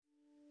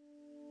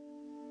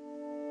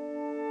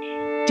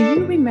Do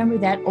you remember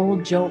that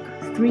old joke,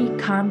 three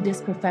calm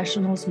disc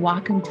professionals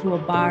walk into a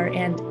bar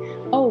and,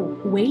 oh,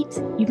 wait,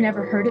 you've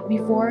never heard it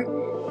before?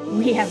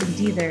 We haven't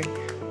either.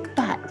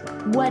 But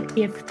what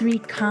if three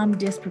calm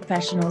disc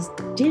professionals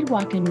did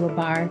walk into a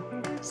bar,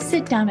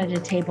 sit down at a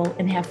table,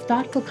 and have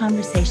thoughtful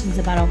conversations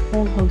about a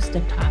whole host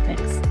of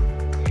topics?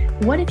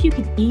 What if you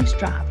could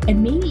eavesdrop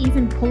and maybe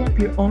even pull up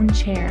your own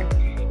chair?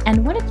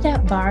 And what if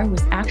that bar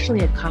was actually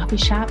a coffee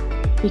shop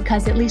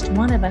because at least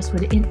one of us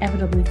would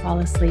inevitably fall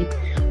asleep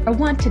or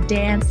want to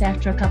dance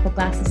after a couple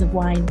glasses of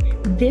wine?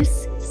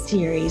 This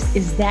series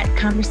is that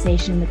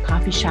conversation in the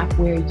coffee shop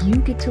where you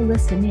get to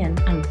listen in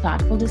on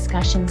thoughtful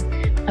discussions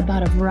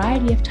about a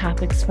variety of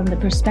topics from the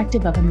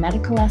perspective of a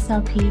medical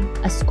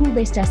SLP, a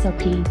school-based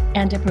SLP,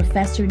 and a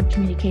professor in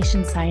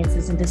communication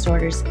sciences and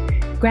disorders.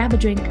 Grab a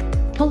drink,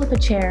 pull up a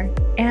chair,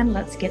 and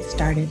let's get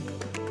started.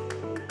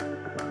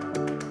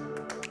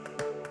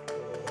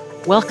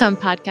 Welcome,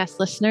 podcast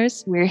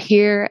listeners. We're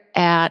here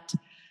at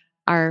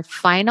our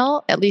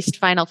final, at least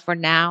final for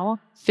now,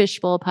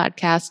 Fishbowl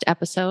podcast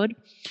episode.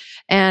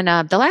 And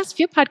the last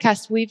few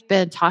podcasts, we've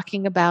been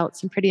talking about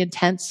some pretty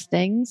intense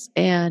things,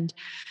 and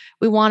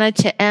we wanted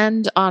to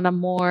end on a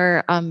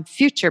more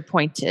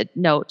future-pointed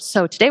note.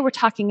 So today we're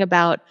talking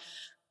about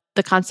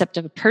the concept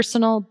of a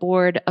personal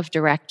board of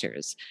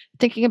directors,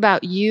 thinking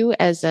about you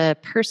as a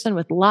person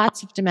with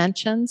lots of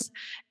dimensions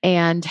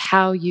and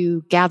how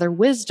you gather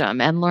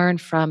wisdom and learn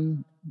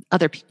from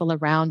other people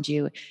around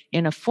you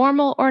in a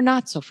formal or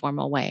not so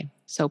formal way.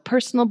 So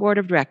personal board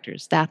of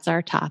directors, that's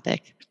our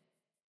topic.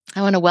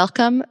 I want to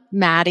welcome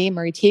Maddie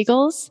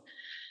Murray-Teagles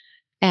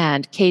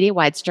and Katie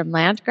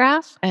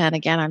Weidstrom-Landgraf. And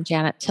again, I'm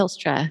Janet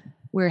Tilstra.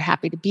 We're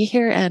happy to be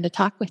here and to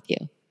talk with you.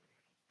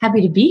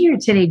 Happy to be here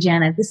today,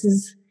 Janet. This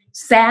is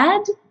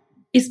sad.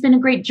 It's been a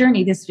great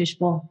journey, this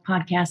Fishbowl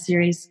podcast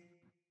series.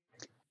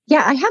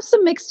 Yeah, I have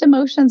some mixed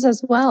emotions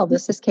as well.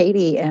 This is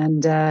Katie,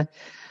 and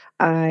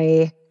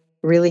I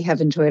really have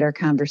enjoyed our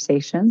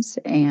conversations,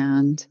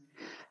 and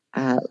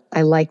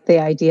I like the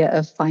idea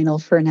of final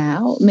for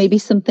now. Maybe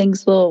some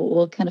things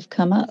will kind of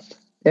come up.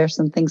 There are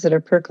some things that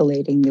are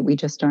percolating that we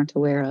just aren't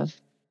aware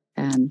of.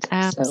 And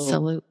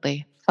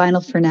absolutely. So final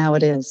for now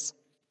it is.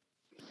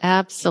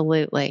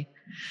 Absolutely.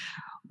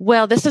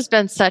 Well, this has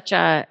been such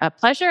a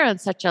pleasure and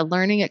such a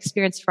learning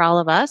experience for all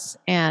of us.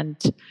 And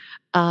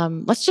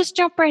let's just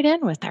jump right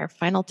in with our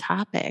final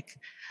topic.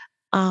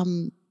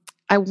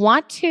 I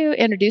want to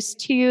introduce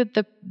to you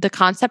the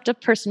concept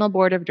of personal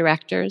board of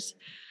directors.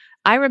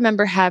 I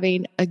remember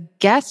having a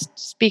guest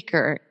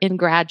speaker in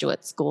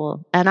graduate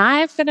school, and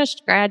I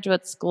finished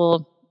graduate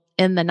school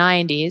in the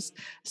 90s.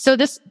 So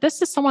this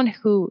is someone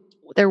who,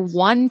 their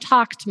one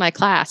talk to my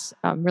class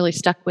really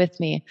stuck with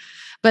me.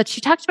 But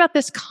she talked about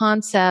this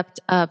concept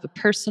of a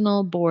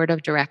personal board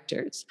of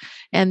directors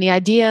and the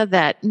idea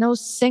that no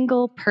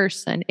single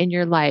person in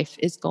your life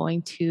is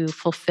going to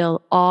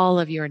fulfill all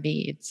of your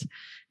needs.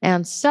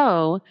 And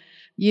so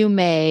you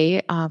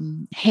may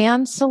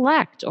hand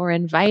select or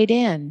invite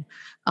in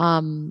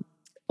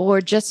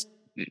or just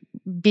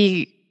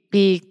be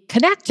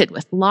connected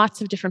with lots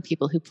of different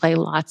people who play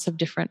lots of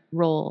different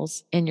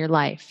roles in your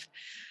life.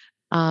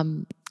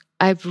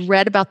 I've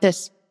read about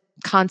this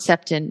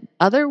concept in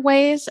other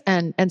ways,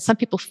 and some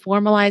people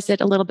formalize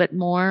it a little bit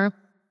more.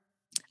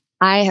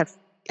 I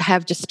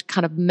have just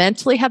kind of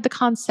mentally had the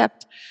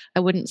concept. I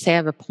wouldn't say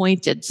I've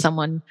appointed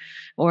someone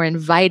or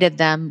invited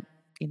them.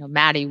 You know,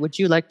 Maddie, would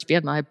you like to be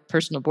on my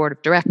personal board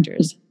of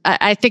directors?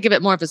 I think of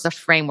it more of as a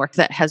framework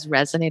that has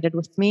resonated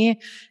with me,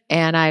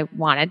 and I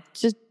wanted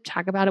to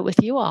talk about it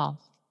with you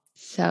all.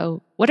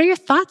 So what are your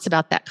thoughts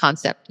about that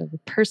concept of a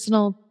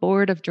personal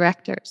board of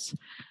directors?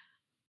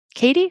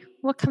 Katie,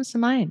 what comes to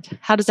mind?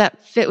 How does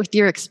that fit with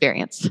your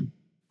experience?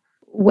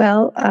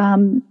 Well,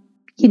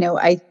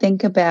 I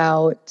think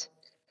about,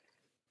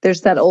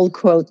 there's that old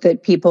quote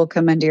that people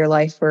come into your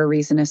life for a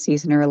reason, a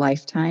season, or a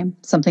lifetime,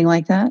 something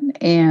like that.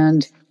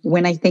 And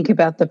when I think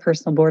about the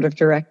personal board of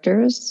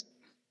directors,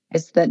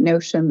 it's that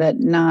notion that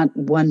not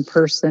one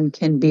person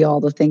can be all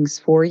the things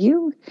for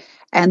you,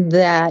 and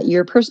that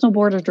your personal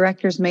board of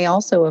directors may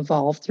also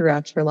evolve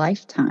throughout your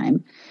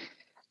lifetime.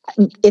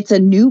 It's a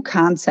new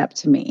concept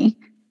to me,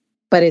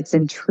 but it's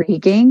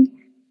intriguing.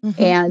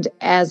 Mm-hmm. And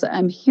as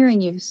I'm hearing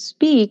you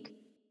speak,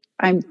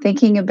 I'm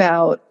thinking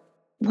about,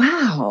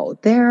 wow,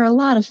 there are a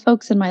lot of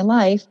folks in my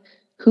life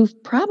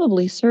who've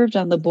probably served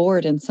on the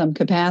board in some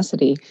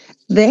capacity.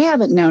 They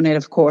haven't known it,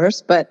 of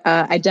course, but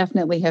I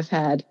definitely have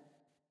had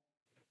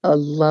a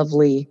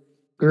lovely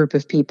group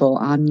of people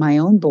on my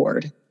own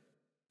board.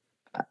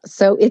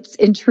 So it's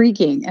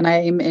intriguing, and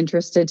I'm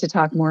interested to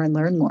talk more and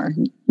learn more.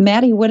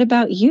 Maddie, what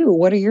about you?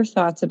 What are your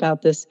thoughts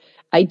about this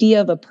idea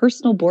of a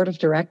personal board of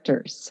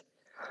directors?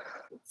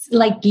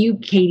 Like you,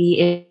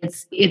 Katie,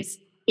 it's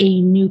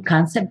a new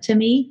concept to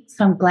me.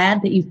 So I'm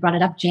glad that you've brought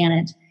it up,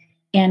 Janet.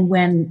 And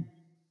when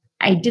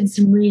I did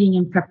some reading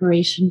in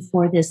preparation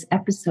for this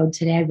episode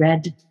today, I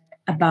read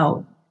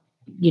about,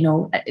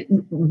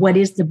 what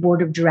is the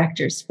board of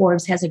directors?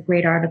 Forbes has a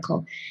great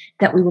article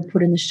that we will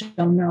put in the show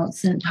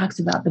notes, and it talks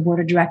about the board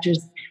of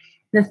directors.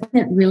 The thing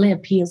that really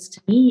appeals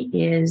to me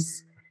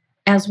is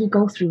as we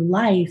go through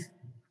life,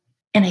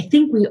 and I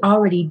think we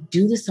already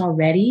do this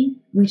already,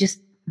 we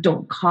just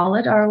don't call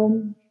it our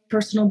own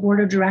personal board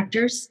of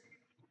directors.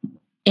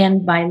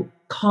 And by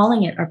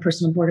calling it our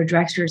personal board of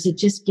directors, it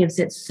just gives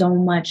it so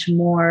much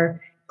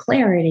more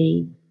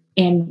clarity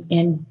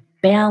and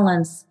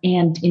balance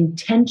and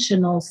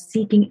intentional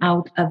seeking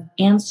out of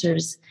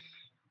answers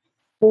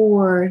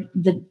for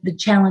the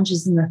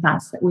challenges and the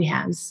thoughts that we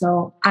have.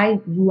 So I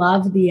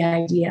love the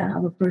idea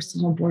of a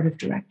personal board of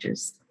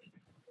directors.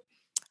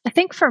 I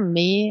think for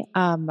me,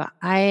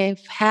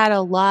 I've had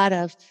a lot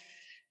of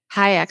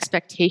high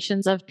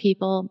expectations of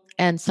people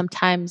and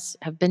sometimes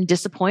have been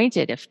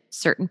disappointed if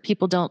certain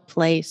people don't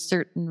play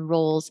certain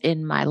roles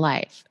in my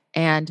life.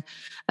 And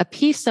a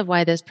piece of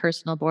why this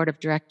personal board of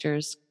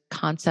directors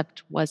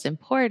concept was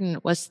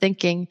important was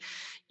thinking,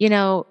 you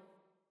know,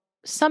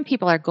 some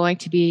people are going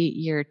to be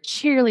your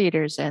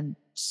cheerleaders and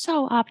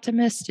so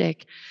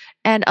optimistic,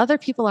 and other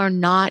people are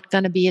not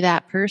going to be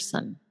that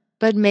person.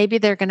 But maybe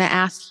they're going to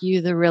ask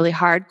you the really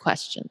hard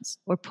questions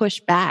or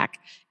push back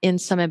in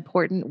some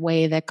important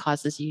way that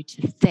causes you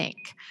to think.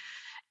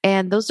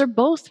 And those are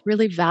both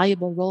really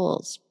valuable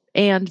roles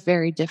and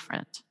very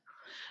different.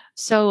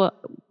 So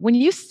when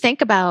you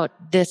think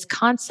about this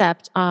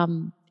concept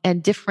and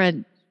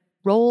different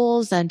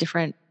roles and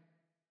different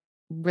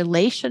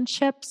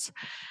relationships,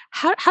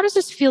 how does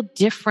this feel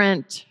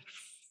different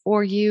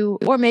for you,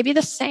 or maybe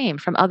the same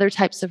from other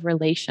types of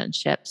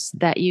relationships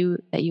that you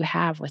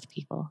have with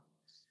people?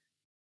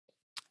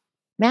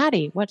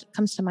 Maddie, what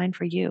comes to mind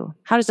for you?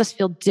 How does this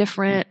feel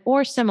different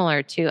or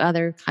similar to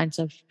other kinds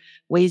of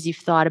ways you've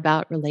thought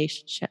about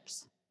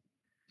relationships?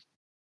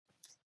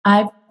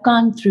 I've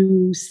gone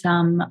through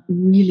some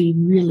really,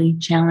 really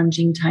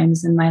challenging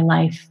times in my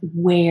life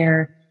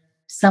where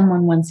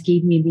someone once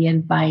gave me the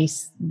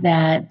advice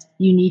that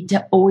you need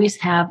to always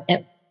have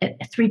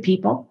three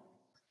people,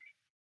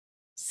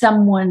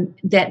 someone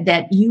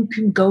that you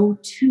can go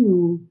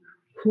to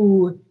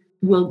who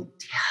will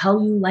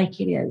tell you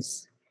like it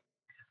is,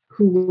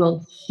 who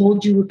will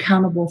hold you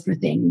accountable for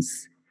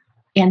things,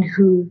 and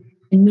who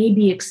can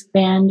maybe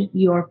expand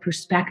your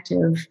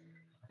perspective,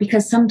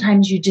 because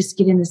sometimes you just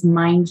get in this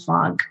mind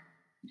fog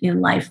in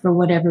life for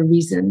whatever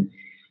reason.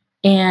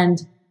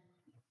 And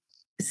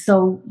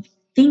so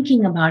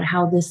thinking about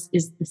how this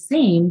is the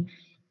same,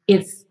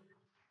 it's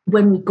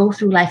when we go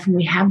through life and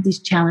we have these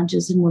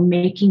challenges and we're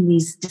making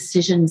these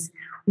decisions,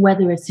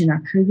 whether it's in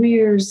our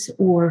careers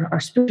or our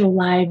spiritual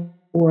life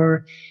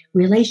or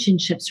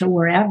relationships or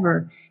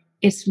wherever,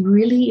 it's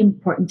really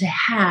important to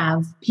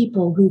have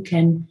people who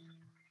can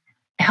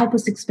help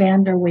us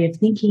expand our way of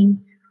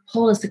thinking,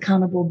 hold us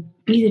accountable,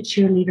 be the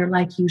cheerleader,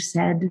 like you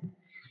said,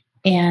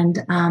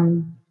 and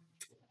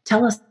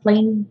tell us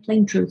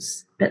plain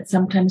truths that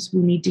sometimes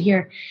we need to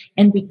hear.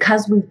 And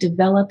because we've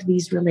developed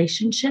these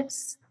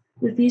relationships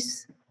with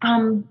these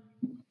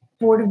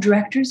board of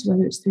directors,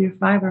 whether it's 3 or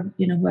 5 or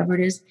whoever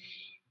it is,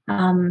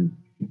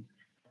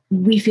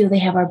 we feel they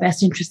have our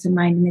best interest in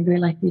mind, and they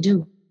very likely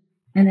do.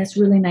 And it's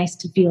really nice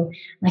to feel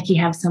like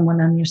you have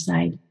someone on your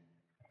side.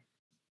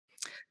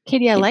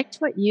 Katie, I liked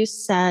what you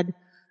said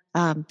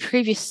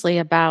previously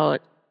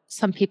about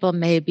some people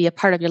may be a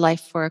part of your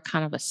life for a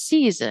kind of a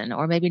season,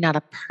 or maybe not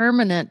a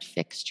permanent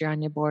fixture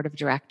on your board of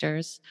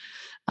directors.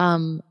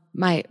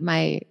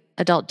 My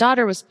adult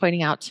daughter was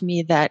pointing out to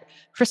me that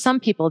for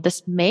some people,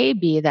 this may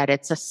be that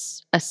it's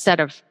a set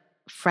of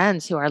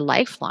friends who are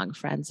lifelong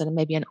friends, and it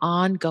may be an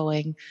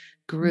ongoing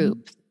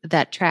group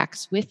that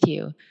tracks with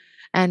you.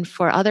 And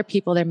for other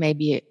people, there may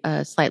be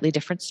a slightly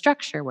different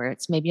structure where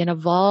it's maybe an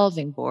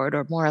evolving board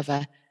or more of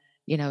a,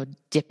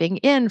 dipping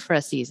in for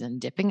a season,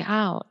 dipping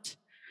out.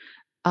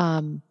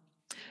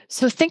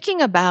 So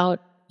thinking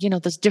about,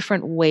 those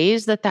different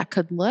ways that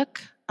could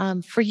look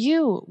for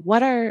you,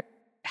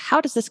 how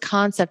does this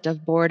concept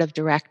of board of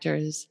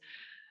directors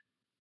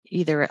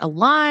either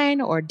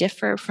align or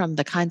differ from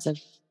the kinds of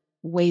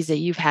ways that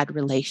you've had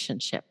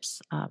relationships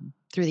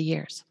through the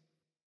years?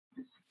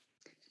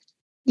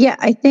 Yeah,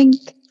 I think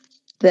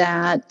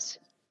that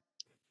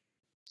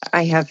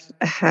I have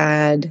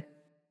had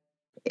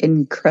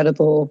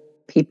incredible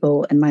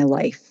people in my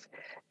life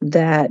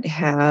that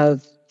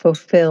have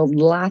fulfilled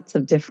lots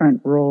of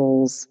different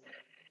roles.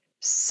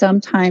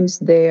 Sometimes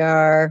they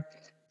are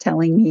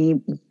telling me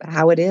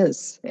how it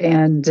is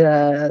and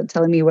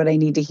telling me what I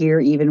need to hear,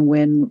 even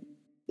when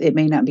it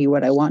may not be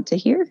what I want to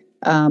hear.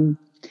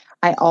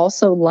 I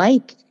also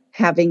like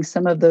having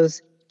some of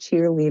those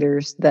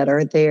cheerleaders that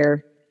are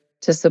there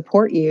to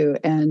support you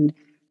and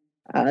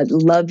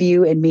love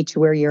you and meet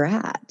you where you're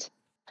at.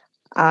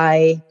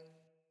 I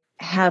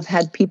have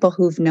had people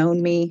who've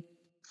known me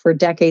for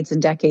decades and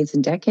decades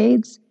and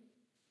decades.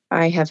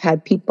 I have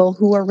had people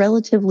who are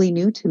relatively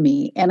new to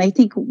me. And I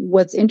think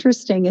what's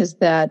interesting is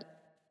that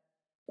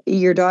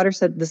your daughter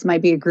said this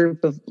might be a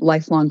group of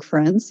lifelong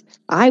friends.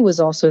 I was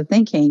also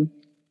thinking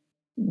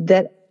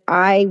that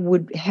I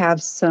would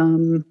have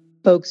some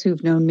folks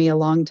who've known me a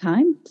long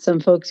time, some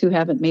folks who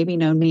haven't maybe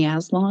known me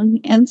as long,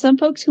 and some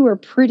folks who are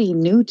pretty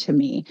new to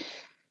me.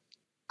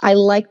 I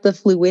like the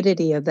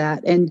fluidity of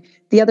that. And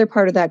the other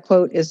part of that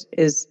quote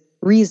is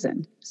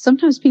reason.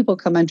 Sometimes people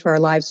come into our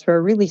lives for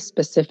a really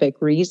specific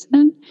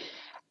reason,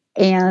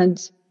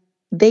 and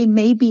they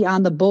may be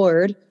on the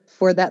board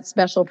for that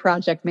special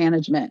project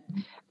management.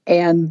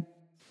 And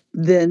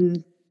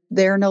then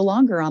they're no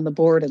longer on the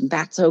board, and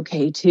that's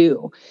okay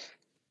too.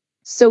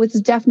 So it's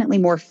definitely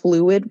more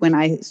fluid when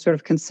I sort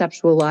of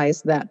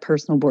conceptualize that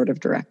personal board of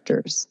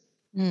directors.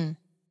 Mm.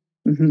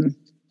 Mm-hmm.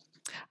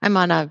 I'm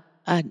on a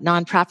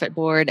nonprofit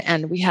board,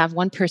 and we have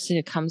one person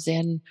who comes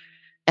in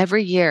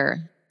every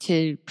year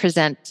to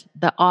present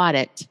the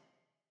audit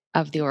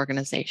of the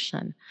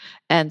organization.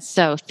 And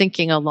so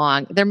thinking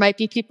along, there might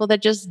be people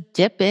that just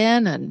dip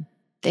in and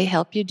they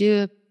help you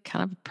do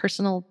kind of a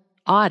personal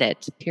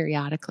audit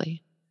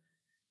periodically.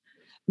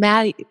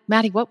 Maddie,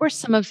 what were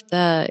some of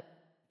the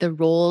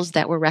roles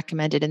that were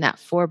recommended in that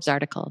Forbes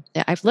article?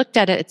 I've looked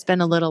at it. It's been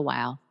a little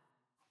while.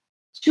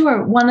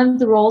 Sure. One of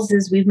the roles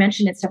is, we've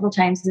mentioned it several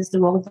times, is the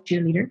role of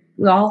cheerleader.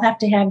 We all have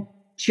to have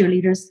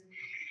cheerleaders.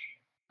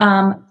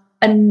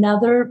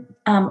 Another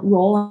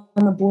role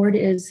on the board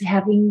is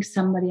having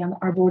somebody on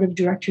our board of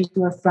directors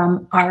who are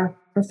from our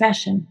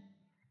profession.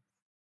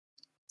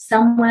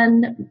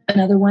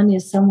 Another one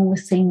is someone with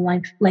same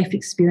life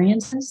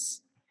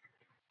experiences.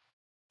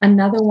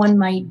 Another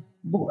one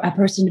a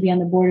person to be on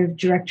the board of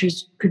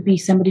directors could be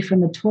somebody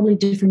from a totally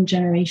different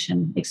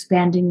generation,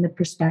 expanding the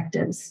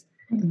perspectives.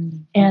 Mm-hmm.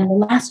 And the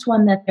last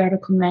one that the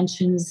article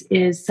mentions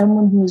is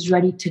someone who is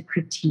ready to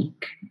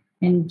critique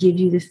and give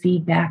you the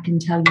feedback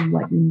and tell you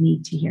what you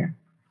need to hear.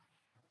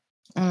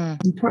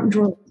 Important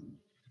role.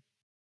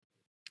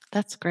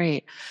 That's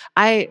great.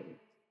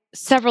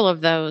 Several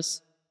of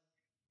those,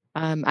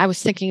 I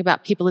was thinking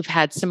about people who've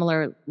had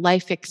similar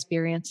life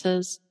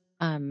experiences.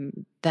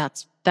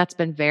 That's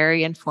been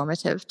very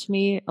informative to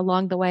me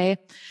along the way.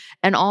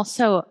 And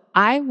also,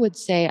 I would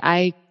say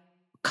I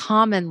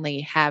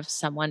commonly have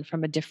someone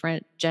from a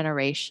different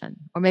generation,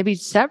 or maybe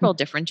several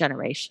different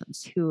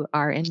generations, who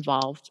are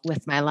involved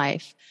with my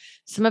life.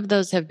 Some of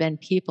those have been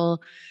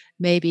people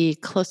maybe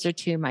closer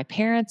to my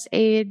parents'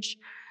 age,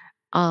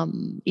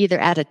 either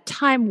at a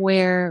time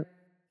where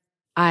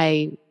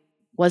I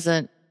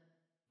wasn't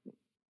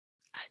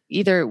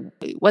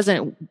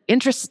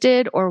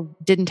interested or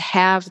didn't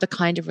have the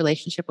kind of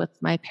relationship with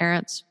my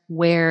parents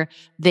where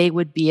they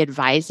would be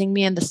advising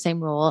me in the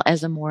same role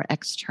as a more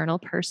external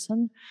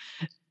person.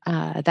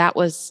 That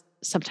was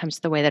sometimes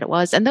the way that it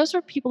was. And those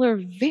were people who are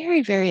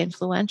very, very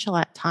influential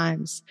at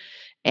times.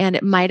 And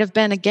it might have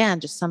been, again,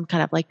 just some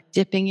kind of like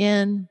dipping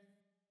in,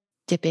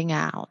 dipping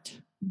out.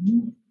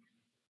 Mm-hmm.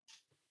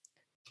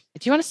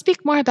 Do you want to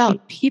speak more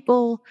about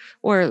people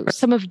or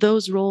some of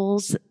those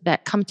roles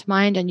that come to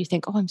mind and you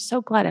think, oh, I'm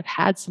so glad I've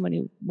had someone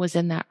who was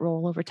in that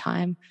role over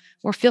time?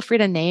 Or feel free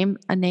to name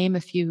a name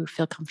if you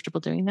feel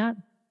comfortable doing that.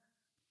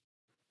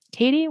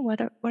 Katie,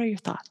 what are your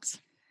thoughts?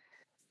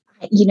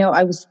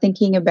 I was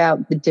thinking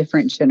about the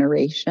different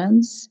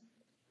generations,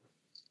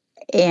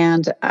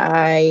 and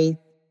I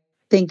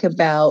think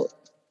about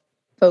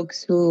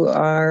folks who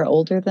are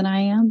older than I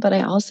am, but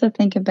I also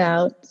think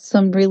about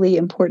some really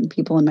important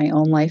people in my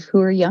own life who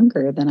are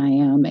younger than I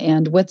am.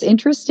 And what's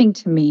interesting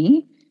to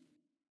me,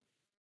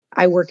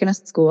 I work in a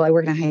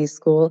high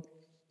school,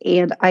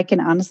 and I can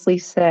honestly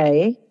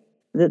say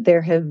that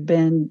there have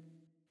been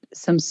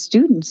some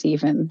students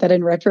even that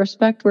in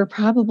retrospect were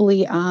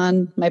probably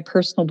on my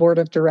personal board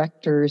of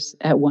directors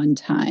at one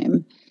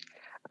time.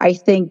 I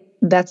think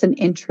that's an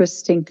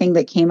interesting thing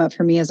that came up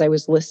for me as I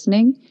was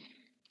listening.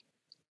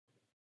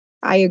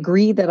 I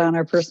agree that on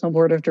our personal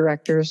board of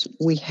directors,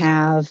 we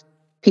have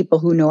people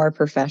who know our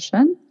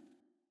profession.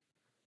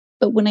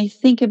 But when I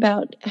think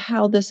about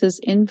how this is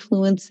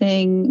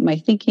influencing my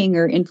thinking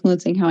or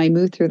influencing how I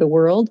move through the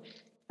world,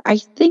 I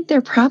think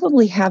there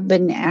probably have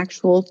been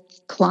actual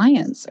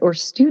clients or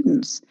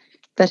students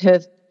that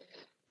have,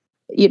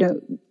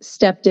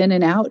 stepped in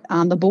and out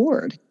on the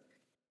board.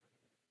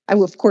 I,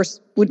 of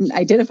course, wouldn't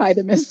identify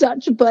them as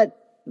such,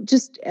 but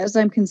just as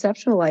I'm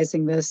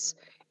conceptualizing this,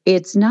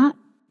 it's not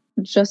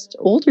just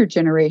older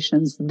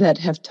generations that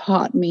have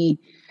taught me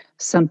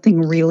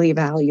something really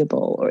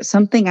valuable or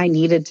something I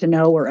needed to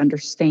know or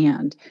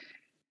understand.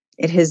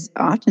 It has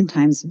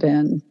oftentimes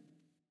been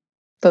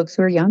folks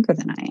who are younger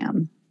than I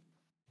am.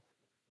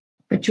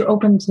 But you're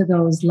open to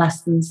those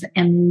lessons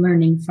and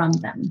learning from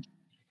them.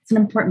 It's an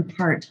important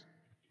part,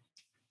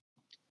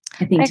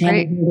 I think.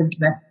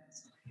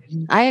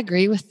 I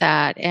agree with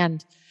that.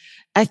 And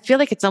I feel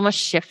like it's almost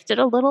shifted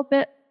a little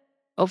bit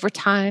over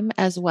time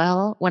as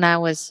well. When I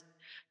was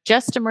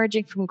just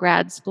emerging from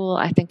grad school,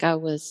 I think I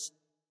was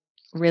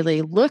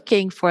really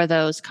looking for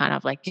those kind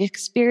of like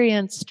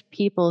experienced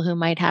people who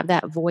might have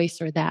that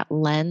voice or that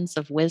lens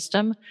of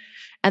wisdom.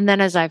 And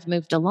then as I've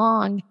moved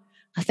along,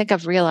 I think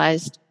I've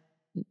realized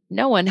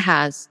no one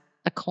has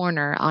a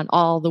corner on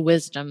all the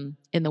wisdom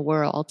in the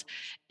world.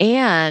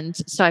 And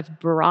so I've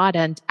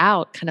broadened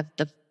out kind of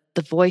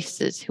the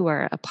voices who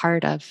are a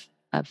part of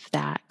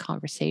that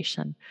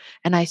conversation.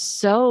 And I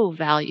so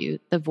value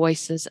the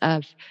voices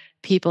of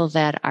people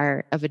that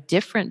are of a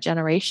different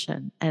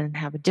generation and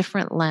have a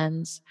different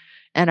lens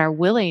and are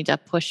willing to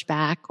push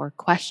back or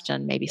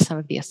question maybe some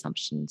of the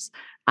assumptions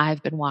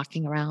I've been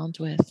walking around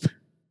with.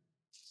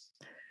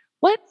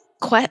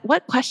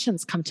 What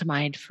questions come to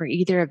mind for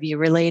either of you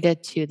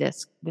related to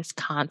this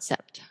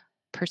concept,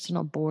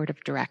 personal board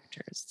of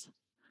directors?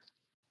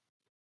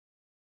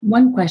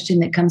 One question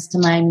that comes to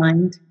my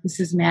mind, this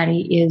is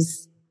Maddie,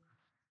 is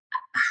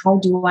how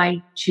do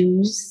I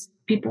choose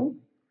people?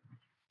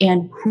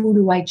 And who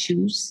do I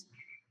choose?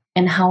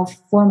 And how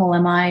formal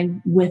am I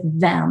with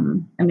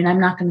them? I mean, I'm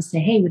not going to say,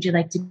 hey, would you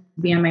like to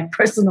be on my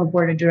personal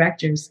board of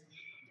directors?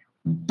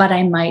 But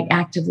I might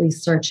actively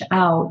search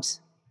out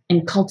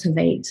and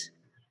cultivate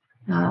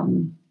a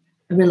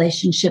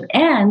relationship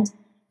and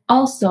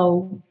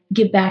also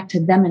give back to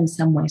them in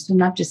some way. So I'm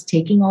not just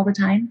taking all the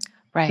time,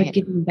 but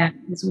giving back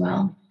as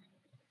well.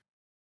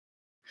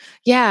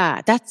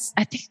 Yeah,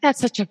 I think that's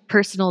such a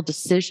personal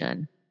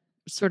decision,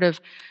 sort of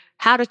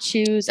how to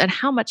choose and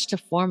how much to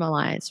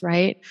formalize,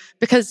 right?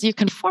 Because you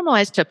can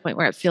formalize to a point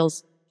where it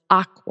feels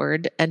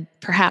awkward and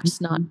perhaps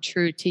not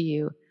true to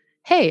you.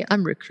 Hey,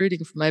 I'm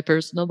recruiting for my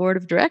personal board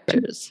of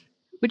directors.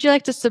 Would you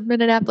like to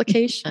submit an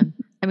application?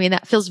 I mean,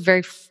 that feels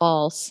very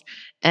false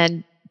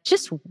and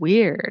just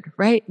weird,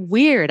 right?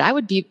 Weird. I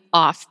would be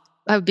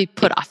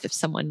put off if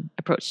someone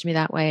approached me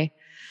that way.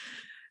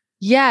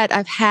 Yet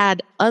I've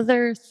had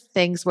other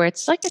things where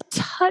it's like a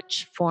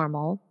touch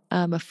formal.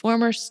 A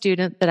former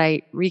student that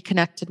I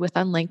reconnected with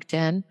on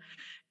LinkedIn,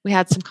 we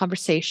had some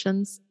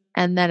conversations.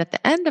 And then at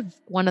the end of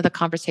one of the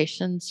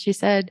conversations, she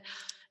said,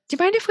 do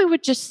you mind if we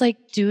would just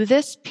do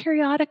this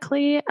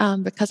periodically?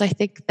 Because I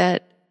think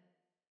that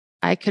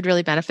I could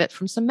really benefit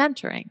from some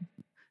mentoring.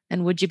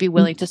 And would you be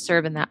willing to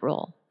serve in that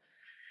role?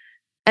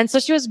 And so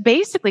she was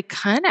basically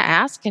kind of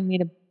asking me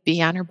to be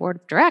on her board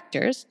of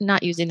directors,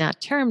 not using that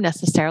term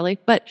necessarily,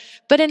 but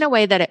in a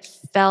way that it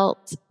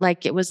felt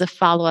like it was a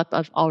follow-up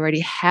of already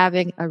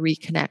having a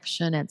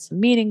reconnection and some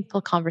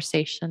meaningful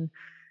conversation.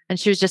 And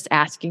she was just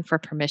asking for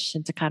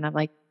permission to kind of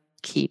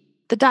keep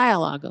the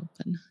dialogue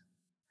open.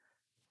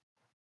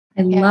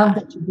 I love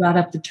that you brought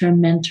up the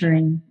term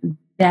mentoring.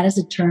 That is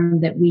a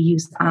term that we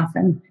use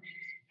often.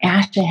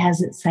 ASHA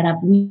has it set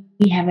up. We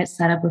have it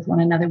set up with one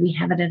another. We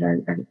have it at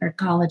our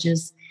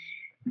colleges.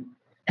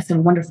 It's a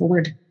wonderful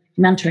word.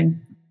 Mentoring,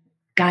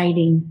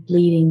 guiding,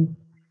 leading.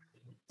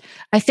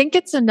 I think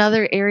it's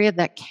another area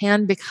that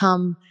can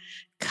become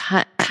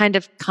kind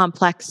of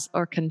complex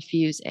or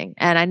confusing.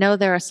 And I know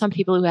there are some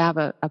people who have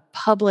a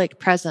public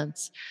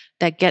presence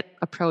that get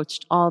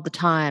approached all the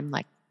time,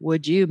 like,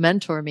 would you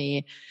mentor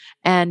me?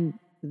 And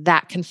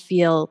that can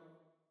feel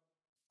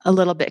a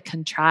little bit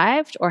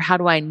contrived, or how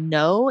do I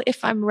know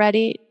if I'm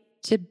ready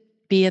to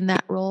be in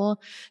that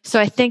role? So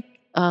I think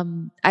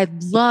I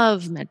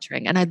love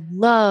mentoring, and I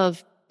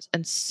love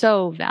and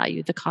so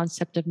value the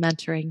concept of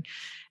mentoring.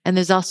 And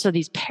there's also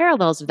these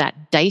parallels of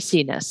that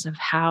diciness of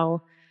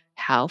how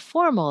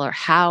formal or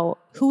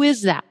who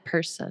is that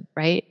person,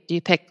 right? Do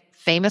you pick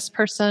famous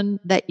person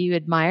that you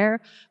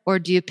admire, or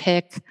do you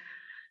pick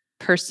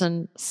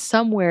person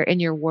somewhere in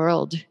your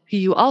world who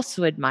you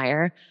also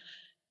admire,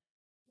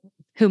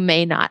 who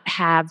may not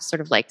have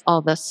sort of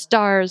all the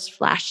stars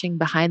flashing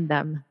behind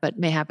them, but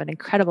may have an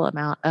incredible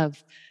amount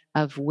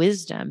of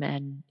wisdom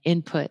and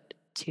input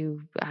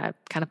to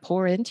kind of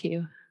pour into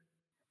you.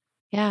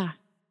 Yeah.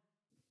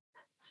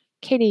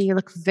 Katie, you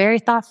look very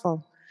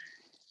thoughtful.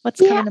 What's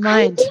coming to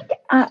mind?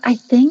 I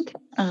think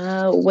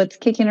what's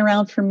kicking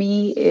around for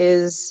me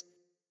is,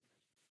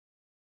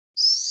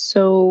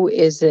 so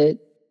is it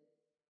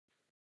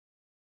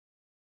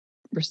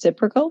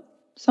reciprocal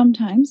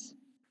sometimes?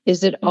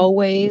 Is it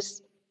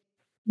always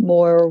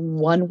more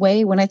one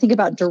way? When I think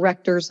about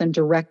directors and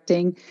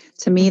directing,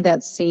 to me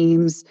that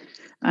seems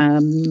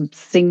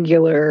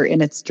singular in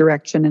its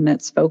direction and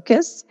its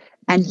focus.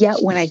 And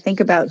yet when I think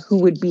about who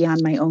would be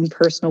on my own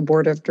personal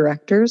board of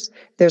directors,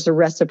 there's a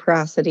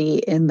reciprocity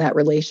in that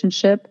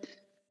relationship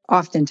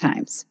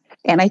oftentimes.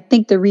 And I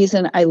think the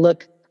reason I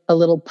look a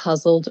little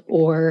puzzled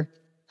or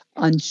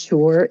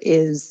unsure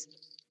is,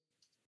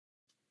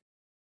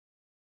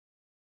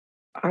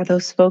 are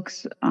those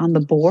folks on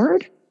the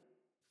board?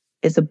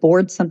 Is a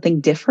board something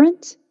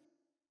different?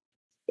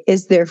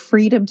 Is there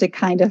freedom to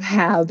kind of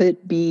have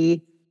it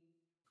be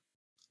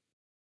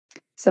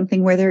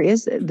something where there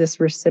is this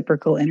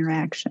reciprocal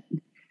interaction?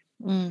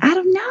 I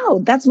don't know.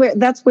 That's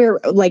where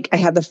I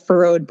have the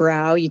furrowed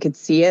brow. You could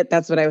see it.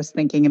 That's what I was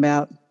thinking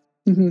about.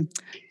 Mm-hmm.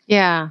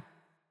 Yeah.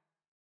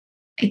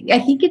 I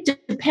think it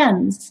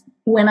depends.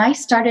 When we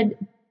started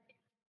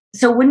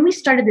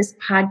this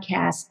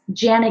podcast,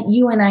 Janet,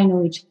 you and I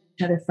know each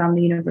other from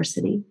the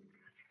university.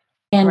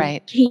 And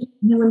right. Kate,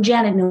 you and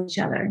Janet know each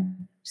other.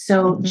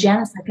 So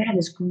Janet's like, I had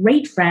this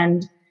great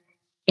friend,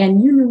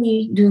 and you knew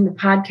me doing the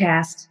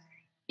podcast.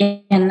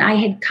 And I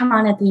had come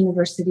on at the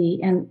university,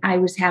 and I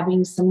was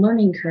having some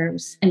learning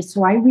curves. And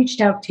so I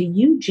reached out to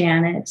you,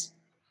 Janet,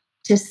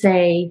 to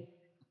say,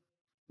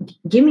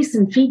 give me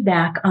some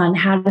feedback on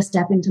how to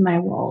step into my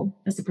role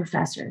as a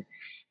professor.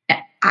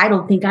 I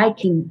don't think I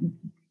can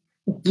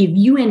give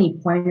you any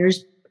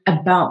pointers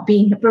about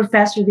being a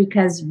professor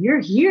because you're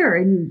here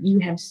and you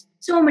have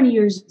so many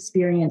years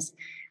experience.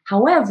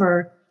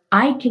 However,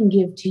 I can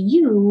give to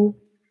you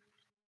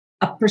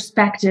a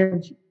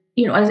perspective,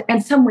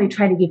 and some way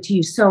try to give to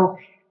you. So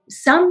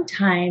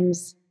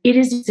sometimes it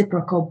is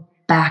reciprocal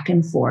back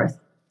and forth.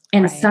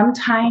 And Right.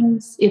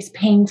 sometimes it's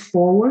paying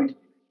forward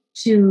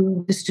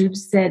to the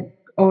students that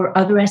or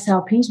other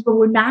SLPs, but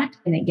we're not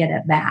going to get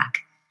it back.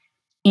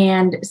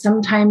 And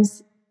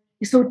sometimes,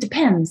 so it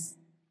depends.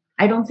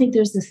 I don't think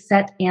there's a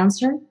set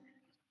answer.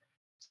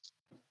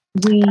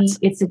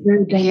 It's a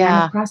very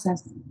dynamic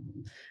process.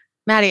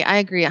 Maddie, I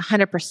agree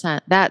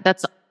 100%.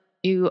 That's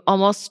you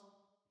almost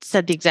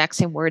said the exact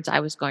same words I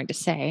was going to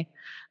say.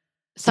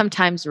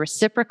 Sometimes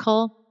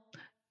reciprocal.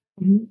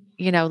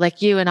 Mm-hmm.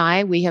 Like you and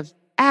I, we have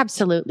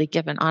absolutely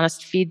given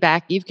honest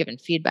feedback. You've given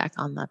feedback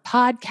on the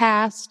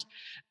podcast,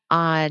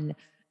 on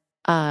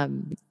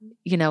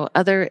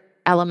other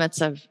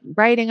elements of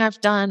writing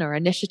I've done or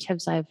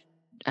initiatives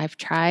I've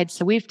tried.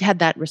 So we've had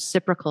that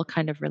reciprocal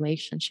kind of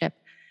relationship.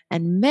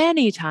 And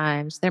many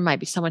times there might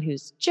be someone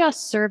who's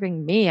just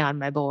serving me on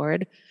my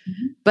board,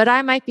 but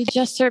I might be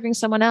just serving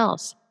someone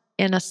else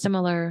in a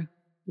similar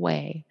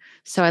way.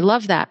 So I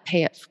love that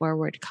pay it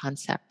forward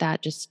concept.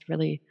 That just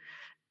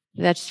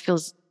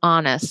feels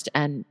honest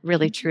and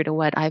really true to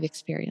what I've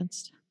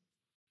experienced.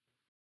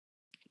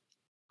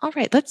 All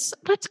right, let's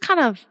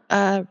kind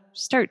of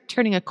start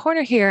turning a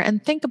corner here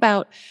and think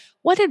about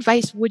what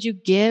advice would you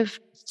give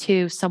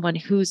to someone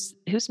who's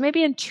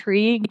maybe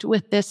intrigued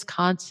with this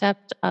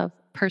concept of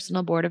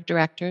personal board of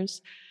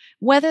directors,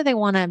 whether they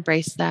want to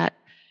embrace that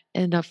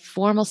in a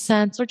formal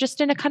sense or just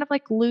in a kind of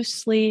like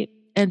loosely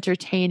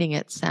entertaining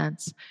it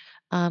sense.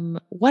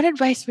 What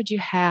advice would you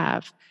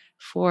have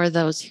for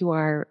those who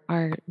are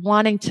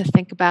wanting to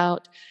think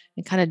about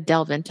and kind of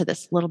delve into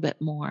this a little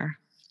bit more?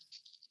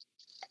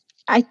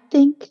 I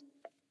think,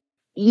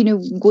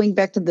 going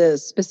back to the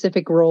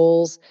specific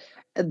roles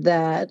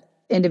that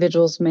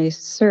individuals may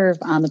serve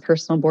on the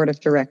personal board of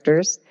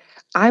directors,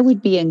 I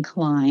would be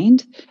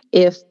inclined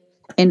if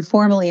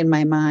informally in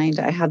my mind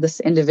I have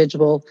this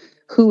individual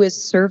who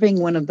is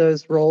serving one of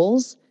those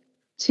roles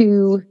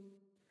to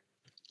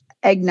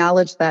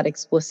acknowledge that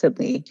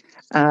explicitly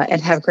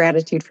and have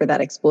gratitude for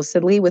that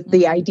explicitly with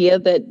the idea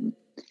that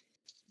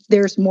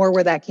there's more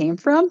where that came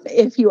from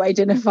if you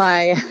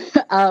identify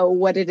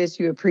what it is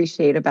you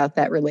appreciate about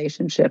that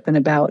relationship and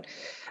about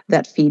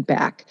that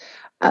feedback.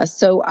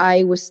 So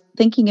I was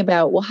thinking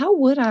about, well, how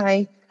would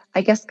I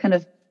guess, kind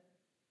of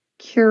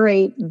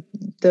curate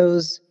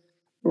those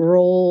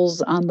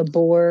roles on the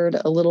board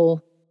a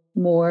little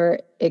more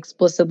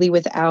explicitly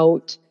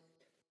without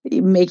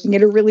making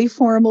it a really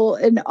formal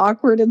and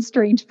awkward and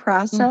strange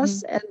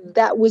process. And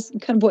that was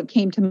kind of what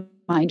came to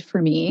mind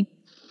for me.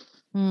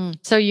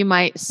 So you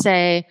might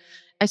say,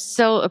 I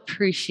so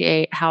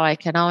appreciate how I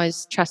can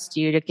always trust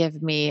you to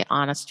give me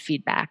honest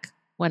feedback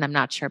when I'm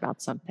not sure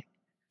about something.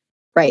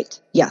 Right.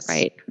 Yes.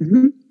 Right.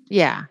 Mm-hmm.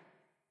 Yeah.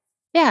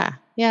 Yeah.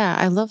 Yeah.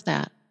 I love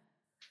that.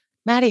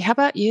 Maddie, how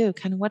about you?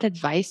 Kind of what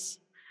advice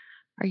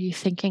are you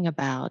thinking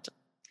about?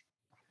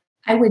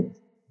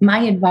 My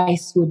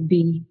advice would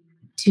be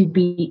to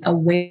be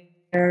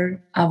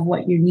aware of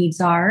what your needs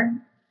are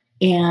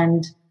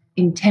and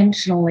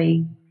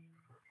intentionally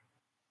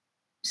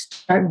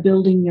start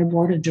building your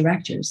board of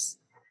directors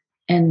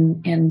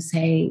and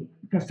say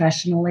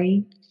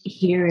professionally,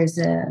 here is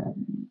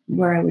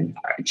where I would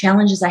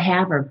challenges I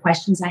have or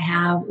questions I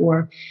have,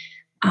 or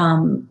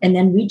and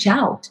then reach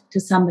out to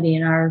somebody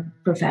in our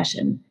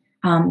profession,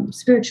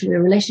 spiritually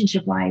or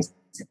relationship wise,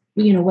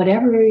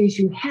 whatever areas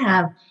you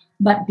have,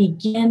 but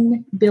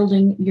begin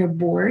building your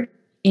board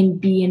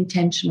and be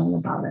intentional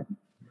about it.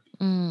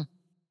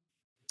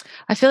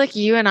 I feel like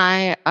you and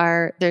I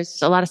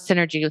there's a lot of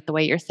synergy with the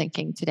way you're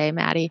thinking today,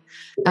 Maddie,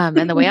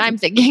 and the way I'm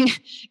thinking,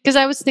 because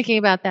I was thinking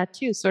about that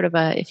too, sort of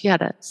if you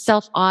had a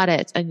self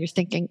audit and you're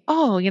thinking,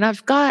 oh,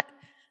 I've got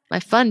my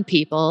fun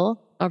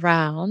people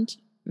around.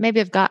 Maybe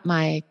I've got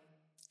my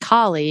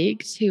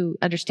colleagues who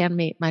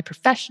understand my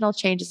professional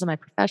changes in my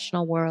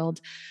professional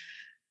world.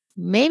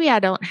 Maybe I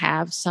don't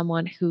have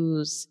someone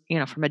who's,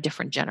 from a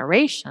different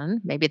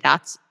generation. Maybe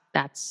that's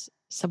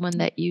someone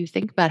that you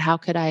think about. How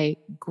could I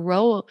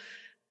grow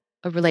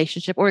a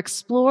relationship or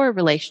explore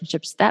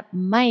relationships that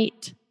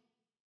might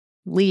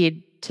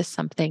lead to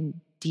something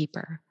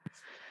deeper?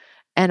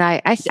 And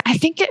I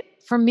think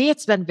for me,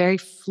 it's been very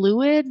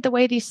fluid the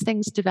way these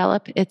things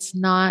develop. It's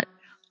not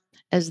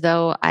as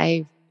though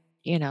I,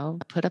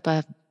 put up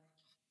a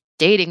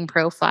dating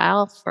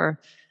profile for,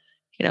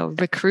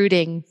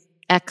 recruiting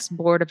X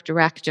board of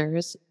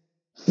directors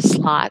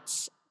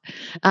slots.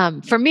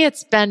 For me,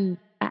 it's been,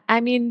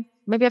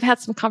 maybe I've had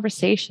some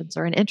conversations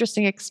or an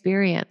interesting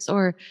experience,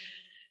 or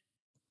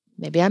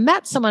maybe I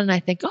met someone and I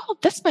think, oh,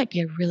 this might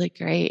be a really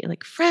great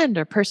friend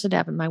or person to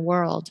have in my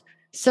world.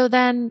 So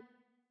then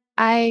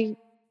I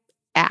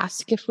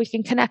ask if we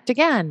can connect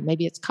again.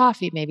 Maybe it's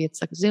coffee, maybe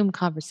it's a Zoom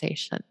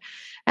conversation,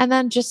 and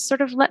then just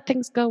sort of let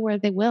things go where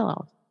they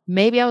will.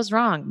 Maybe I was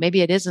wrong.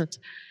 Maybe it isn't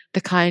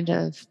the kind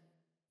of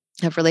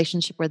of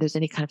relationship where there's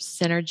any kind of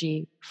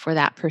synergy for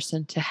that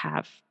person to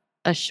have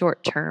a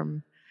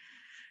short-term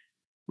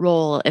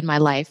role in my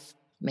life.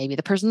 Maybe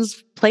the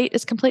person's plate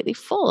is completely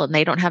full and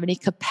they don't have any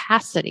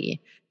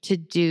capacity to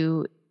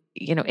do,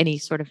 any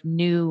sort of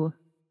new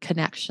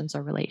connections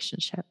or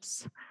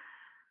relationships.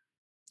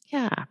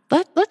 Yeah.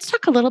 Let's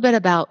talk a little bit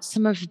about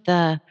some of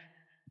the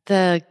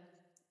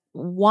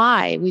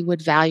why we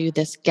would value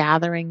this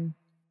gathering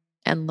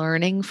and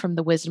learning from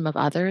the wisdom of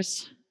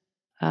others.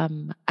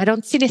 I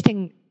don't see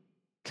anything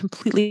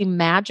completely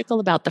magical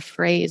about the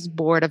phrase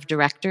board of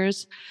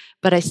directors,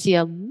 but I see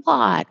a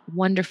lot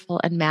wonderful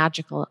and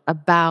magical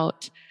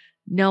about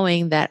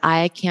knowing that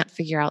I can't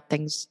figure out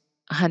things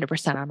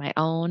 100% on my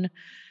own,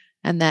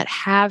 and that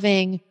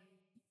having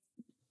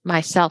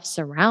myself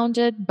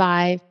surrounded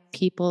by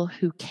people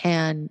who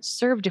can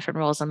serve different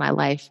roles in my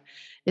life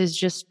is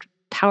just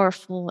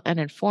powerful and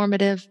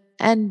informative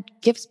and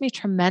gives me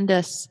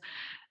tremendous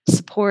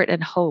support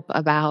and hope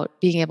about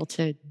being able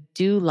to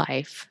do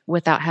life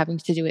without having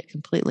to do it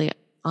completely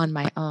on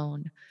my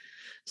own.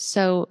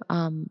 So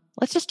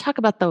let's just talk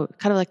about the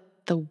kind of like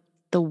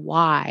the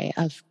why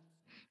of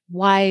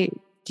why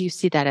do you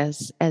see that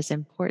as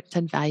important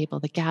and valuable,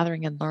 the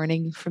gathering and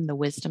learning from the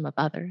wisdom of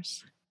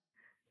others?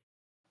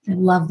 I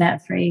love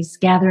that phrase,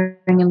 gathering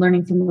and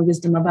learning from the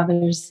wisdom of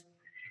others.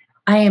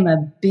 I am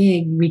a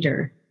big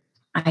reader.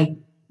 I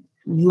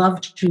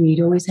love to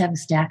read, always have a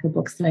stack of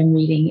books that I'm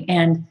reading.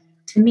 And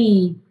to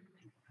me,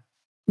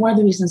 one of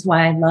the reasons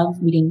why I love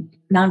reading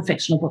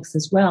nonfictional books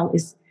as well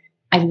is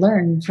I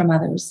learn from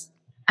others.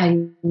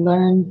 I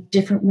learn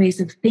different ways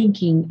of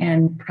thinking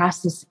and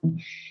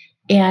processing,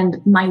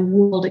 and my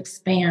world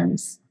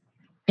expands.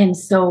 And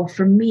so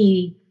for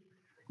me,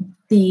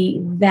 the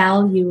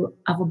value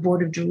of a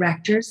board of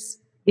directors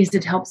is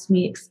it helps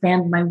me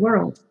expand my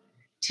world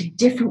to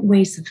different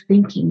ways of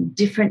thinking,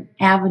 different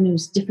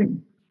avenues,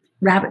 different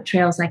rabbit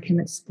trails I can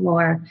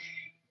explore.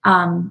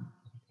 And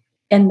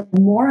the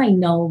more I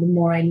know, the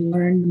more I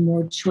learn, the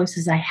more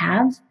choices I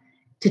have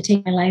to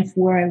take my life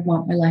where I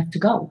want my life to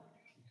go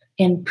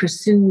and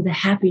pursue the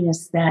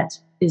happiness that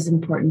is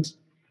important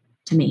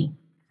to me.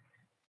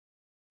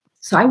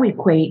 So I would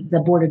equate the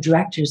board of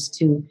directors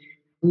to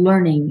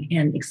learning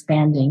and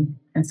expanding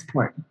and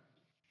support.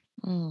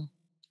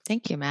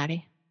 Thank you,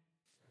 Maddie.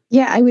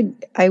 Yeah,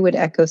 I would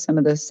echo some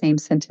of those same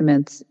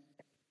sentiments.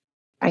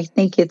 I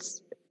think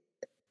it's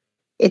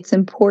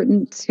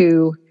important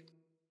to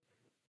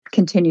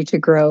continue to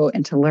grow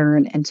and to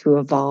learn and to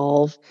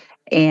evolve.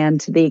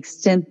 And to the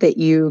extent that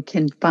you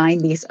can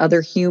find these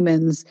other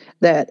humans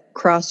that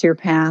cross your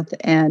path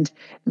and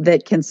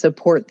that can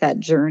support that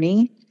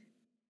journey,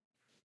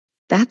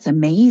 that's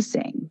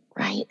amazing,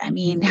 right? I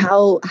mean,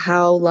 how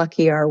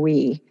lucky are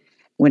we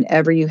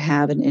whenever you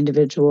have an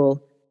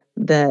individual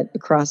that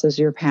crosses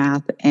your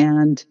path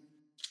and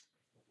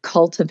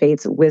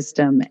cultivates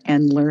wisdom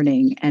and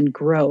learning and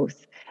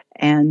growth.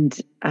 And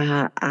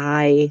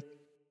I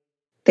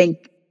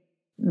think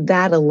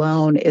that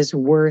alone is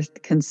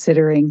worth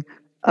considering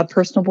a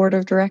personal board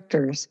of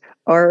directors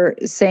or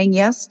saying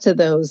yes to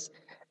those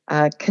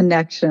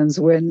connections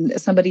when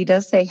somebody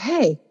does say,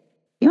 hey,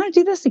 you want to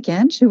do this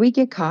again? Should we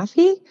get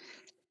coffee?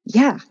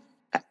 Yeah,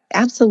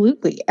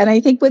 absolutely. And I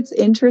think what's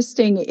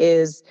interesting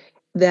is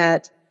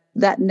that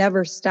that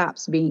never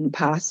stops being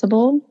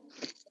possible.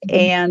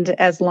 And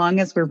as long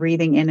as we're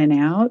breathing in and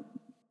out,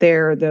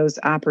 there are those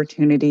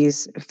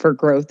opportunities for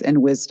growth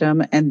and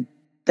wisdom. And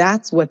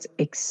that's what's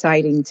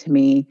exciting to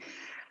me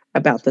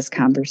about this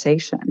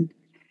conversation.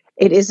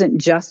 It isn't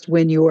just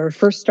when you're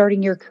first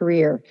starting your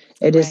career.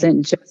 It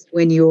isn't just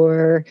when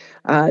you're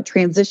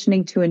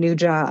transitioning to a new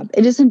job.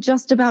 It isn't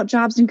just about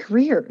jobs and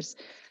careers.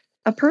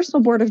 A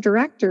personal board of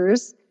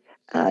directors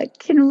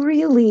can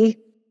really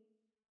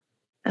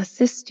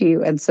assist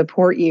you and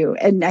support you.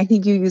 And I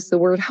think you use the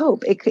word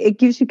hope. It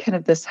gives you kind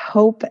of this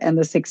hope and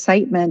this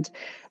excitement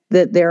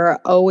that there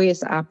are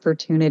always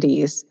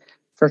opportunities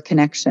for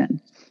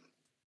connection.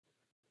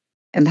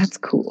 And that's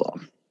cool.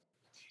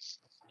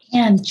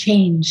 And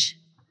change.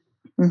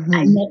 Mm-hmm.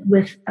 I met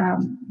with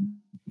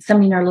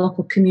somebody in our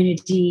local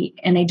community,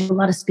 and I do a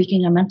lot of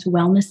speaking on mental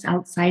wellness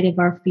outside of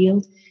our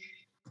field.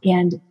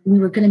 And we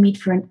were going to meet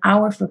for an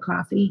hour for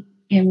coffee,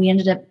 and we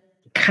ended up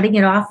cutting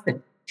it off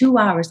at 2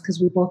 hours because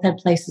we both had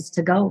places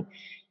to go.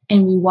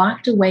 And we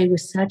walked away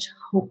with such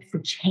hope for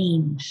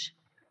change.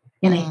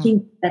 And I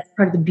think that's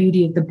part of the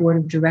beauty of the board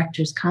of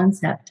directors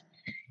concept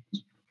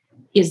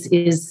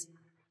is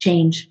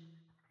change.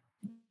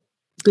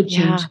 Good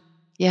change.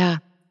 Yeah.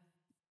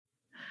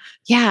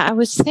 I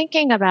was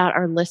thinking about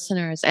our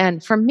listeners,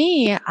 and for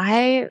me,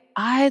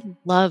 I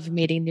love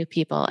meeting new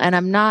people, and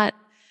I'm not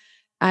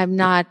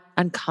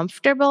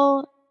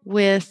uncomfortable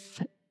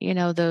with,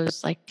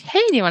 those like,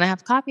 hey, do you want to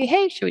have coffee?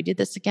 Hey, should we do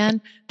this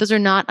again? Those are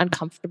not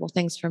uncomfortable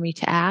things for me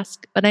to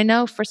ask. But I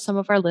know for some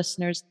of our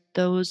listeners,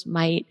 those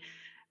might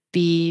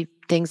be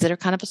things that are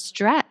kind of a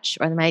stretch,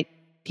 or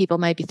people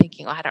might be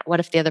thinking, what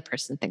if the other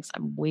person thinks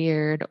I'm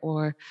weird?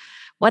 Or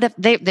what if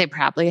they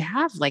probably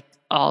have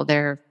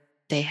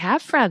they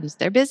have friends,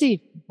 they're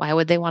busy. Why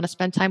would they want to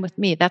spend time with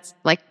me? That's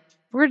like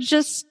we're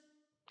just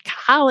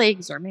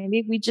colleagues, or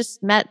maybe we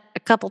just met a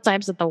couple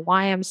times at the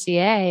YMCA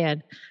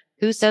and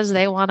who says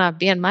they want to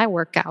be in my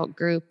workout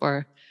group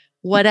or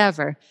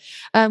whatever.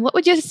 What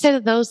would you say to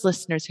those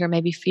listeners who are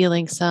maybe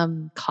feeling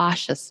some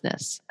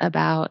cautiousness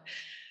about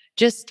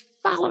just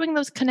following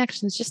those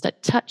connections just a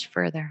touch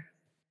further?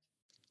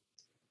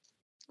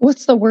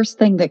 What's the worst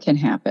thing that can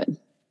happen?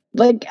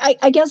 Like,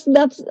 I guess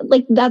that's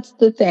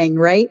the thing,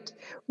 right?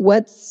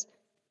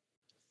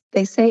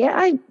 They say,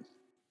 I'd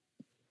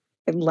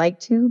like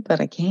to, but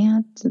I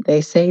can't.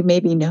 They say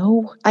maybe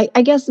no.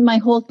 I guess my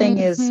whole thing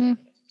is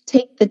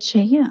take the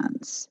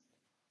chance.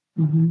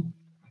 Mm-hmm.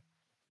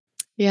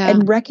 Yeah.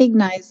 And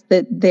recognize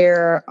that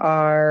there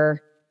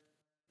are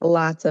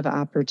lots of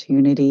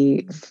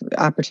opportunities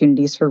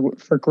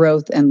for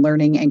growth and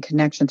learning and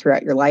connection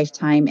throughout your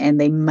lifetime. And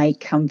they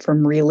might come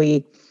from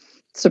really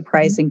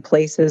surprising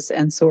places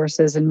and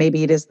sources. And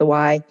maybe it is the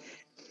why.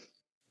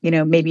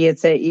 Maybe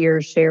it's at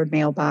your shared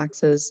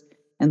mailboxes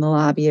in the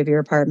lobby of your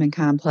apartment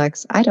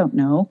complex. I don't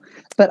know.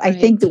 But I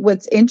think that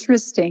what's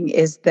interesting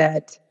is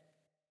that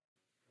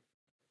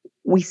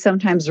we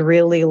sometimes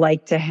really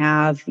like to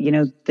have,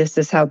 this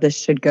is how this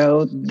should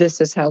go. This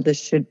is how this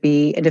should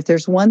be. And if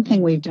there's one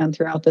thing we've done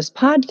throughout this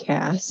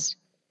podcast,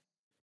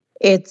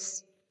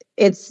 it's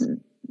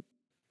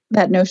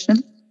that notion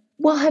of,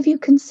 well, have you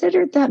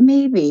considered that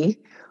maybe?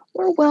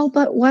 Or, well,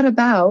 but what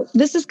about?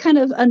 This is kind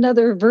of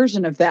another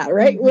version of that,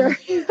 right? Where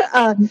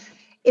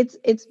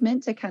it's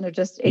meant to kind of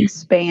just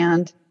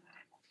expand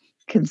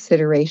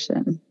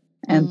consideration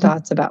and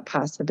thoughts about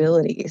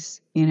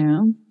possibilities,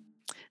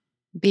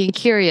 Being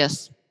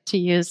curious, to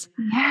use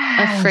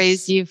a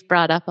phrase you've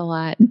brought up a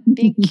lot.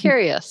 Being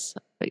curious.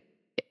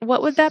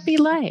 What would that be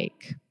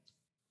like?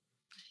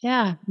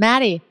 Yeah.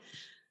 Maddie,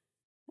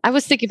 I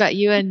was thinking about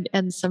you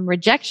and some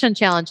rejection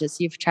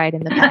challenges you've tried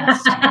in the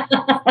past.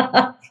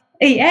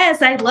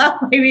 Yes, I love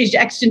my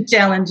rejection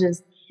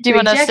challenges. Do you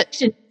want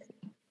to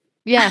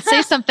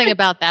say something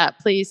about that,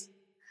 please?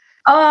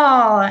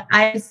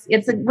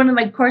 It's one of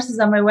my courses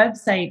on my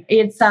website.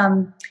 It's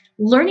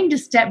learning to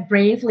step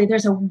bravely.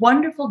 There's a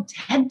wonderful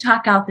TED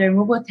Talk out there, and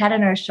we'll put that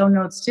in our show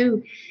notes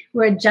too,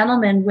 where a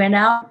gentleman went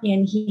out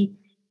and he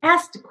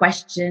asked a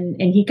question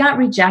and he got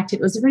rejected.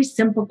 It was a very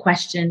simple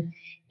question,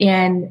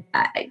 and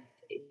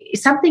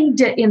something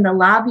in the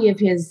lobby of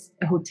his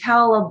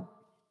hotel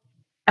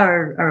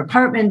or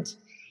apartment.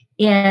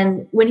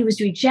 And when he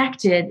was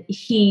rejected,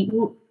 he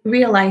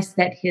realized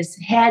that his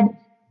head,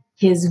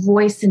 his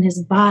voice, and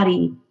his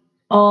body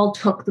all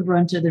took the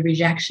brunt of the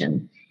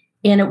rejection.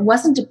 And it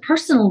wasn't a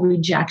personal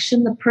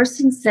rejection. The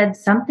person said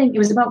something, it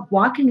was about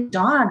walking a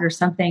dog or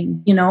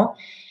something,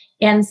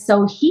 And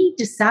so he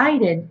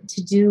decided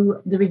to do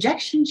the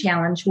rejection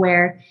challenge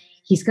where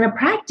he's going to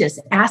practice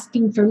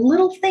asking for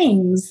little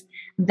things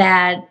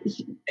that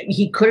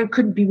he could or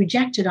couldn't be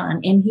rejected on.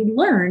 And he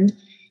learned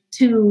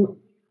to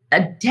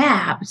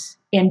adapt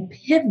and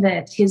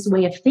pivot his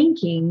way of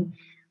thinking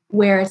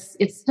where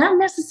it's not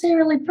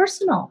necessarily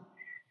personal.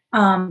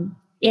 And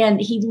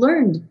he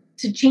learned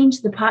to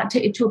change to a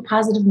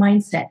positive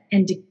mindset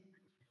and to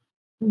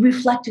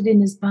reflect it in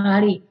his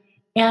body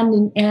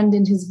and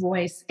in his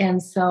voice.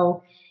 And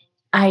so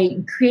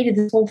I created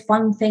this whole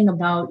fun thing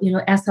about,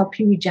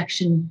 SLP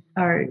rejection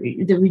or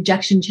the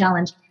rejection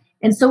challenge.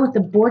 And so with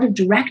the board of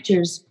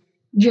directors,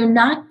 you're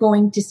not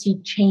going to see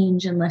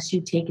change unless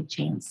you take a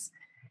chance.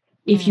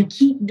 If you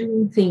keep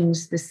doing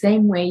things the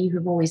same way you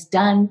have always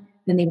done,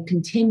 then they will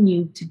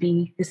continue to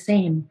be the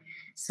same.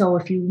 So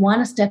if you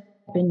want to step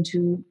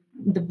into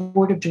the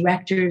board of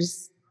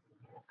directors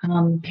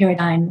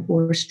paradigm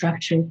or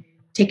structure,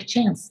 take a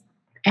chance,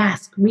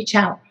 ask, reach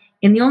out.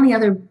 And the only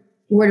other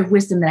word of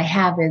wisdom that I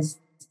have is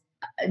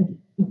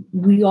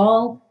we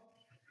all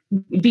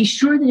be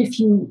sure that if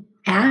you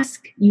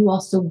ask, you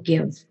also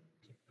give.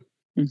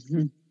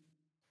 Mm-hmm.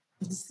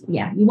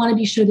 Yeah, you want to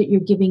be sure that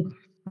you're giving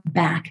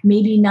back,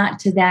 maybe not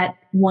to that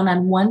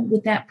one-on-one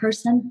with that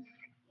person,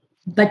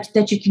 but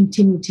that you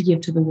continue to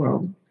give to the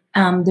world.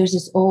 There's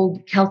this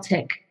old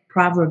Celtic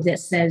proverb that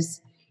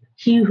says,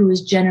 he who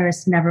is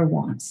generous never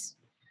wants.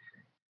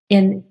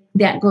 And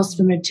that goes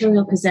for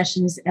material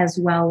possessions as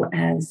well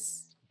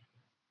as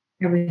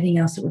everything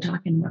else that we're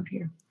talking about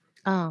here.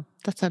 Oh,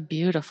 that's a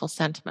beautiful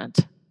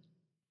sentiment.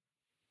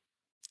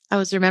 I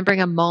was remembering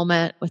a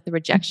moment with the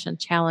rejection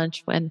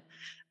challenge when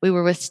we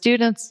were with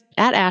students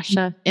at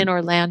ASHA in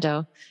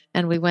Orlando,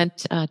 and we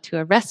went to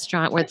a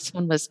restaurant where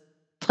someone was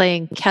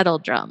playing kettle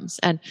drums.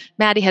 And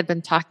Maddie had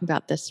been talking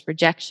about this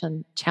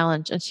rejection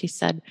challenge, and she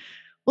said,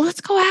 well, let's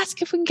go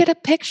ask if we can get a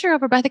picture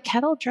of her by the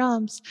kettle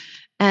drums.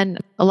 And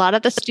a lot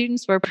of the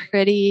students were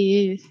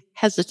pretty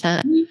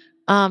hesitant.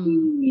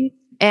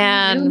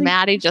 And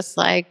Maddie just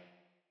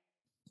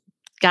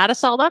got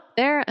us all up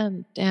there,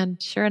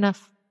 and sure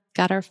enough,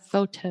 got our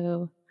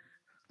photo.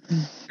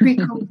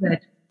 Pre-COVID.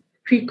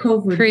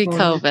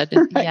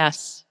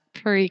 Yes.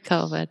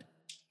 Pre-COVID.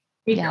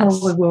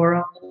 Pre-COVID, we were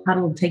all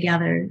huddled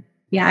together.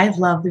 Yeah, I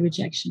love the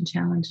rejection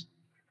challenge.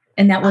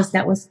 And that was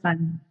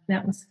fun.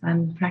 That was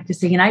fun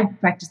practicing. And I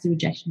practice the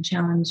rejection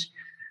challenge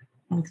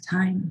all the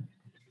time.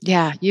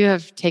 Yeah, you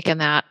have taken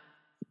that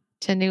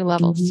to new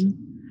levels.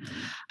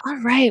 All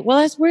right. Well,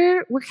 as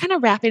we're kind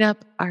of wrapping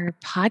up our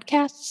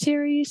podcast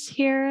series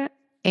here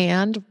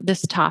and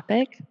this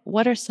topic,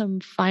 what are some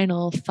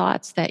final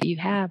thoughts that you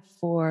have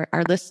for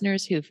our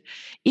listeners who've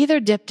either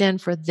dipped in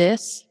for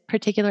this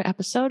particular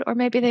episode or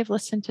maybe they've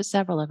listened to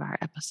several of our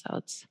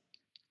episodes?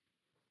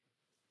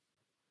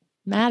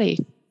 Maddie,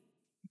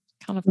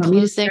 kind of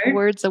closing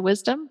words of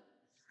wisdom?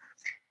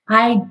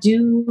 I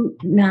do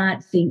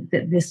not think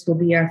that this will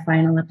be our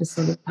final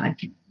episode of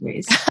podcast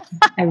series.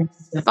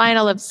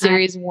 Final of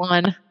series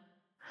 1.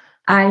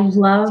 I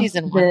love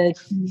season 1. the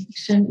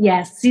connection.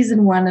 Yes,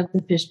 season 1 of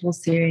the Fishbowl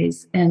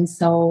series. And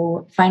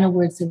so final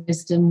words of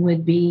wisdom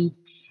would be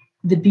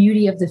the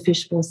beauty of the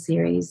Fishbowl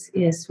series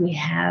is we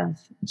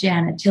have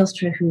Janet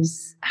Tilstra,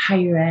 who's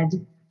higher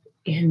ed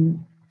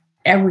in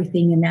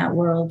everything in that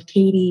world.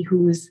 Katie,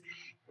 who's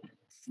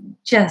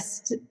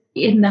just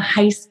in the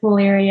high school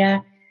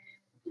area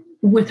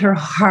with her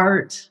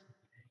heart,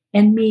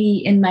 and me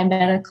in my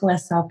medical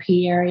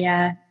SLP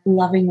area,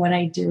 loving what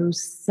I do.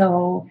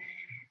 So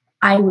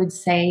I would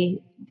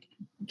say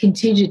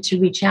continue to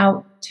reach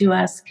out to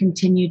us,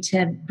 continue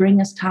to bring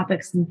us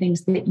topics and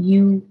things that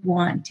you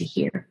want to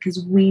hear,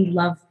 because we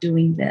love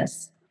doing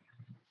this.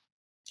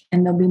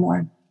 And there'll be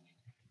more.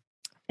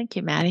 Thank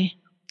you, Maddie.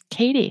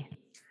 Katie,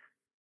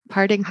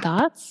 parting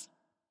thoughts?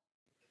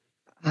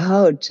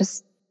 Oh,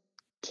 just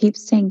keep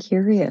staying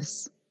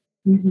curious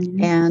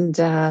and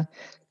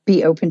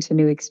be open to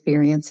new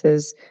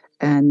experiences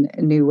and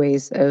new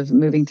ways of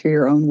moving through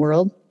your own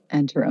world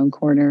and your own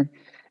corner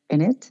in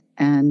it.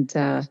 And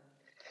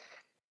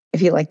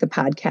if you like the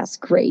podcast,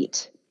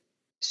 great.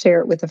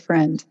 Share it with a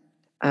friend.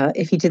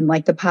 If you didn't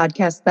like the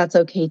podcast, that's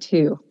okay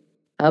too.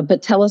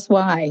 But tell us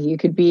why. You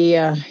could be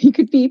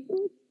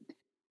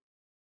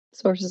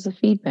sources of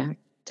feedback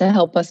to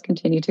help us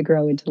continue to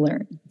grow and to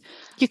learn.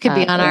 You could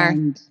be on our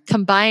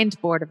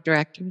combined board of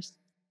directors.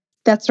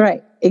 That's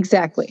right.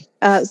 Exactly.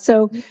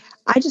 So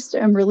I just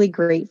am really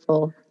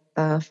grateful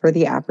for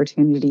the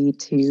opportunity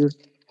to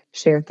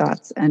share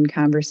thoughts and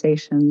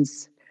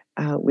conversations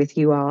with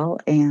you all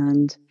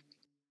and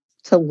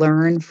to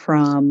learn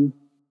from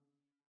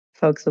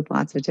folks with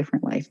lots of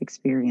different life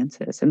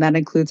experiences. And that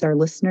includes our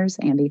listeners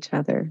and each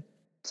other.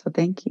 So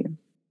thank you.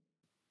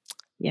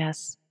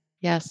 Yes.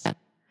 Yes.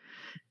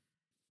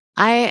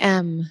 I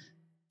am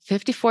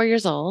 54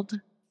 years old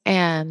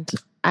and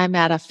I'm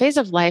at a phase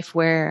of life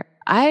where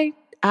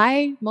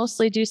I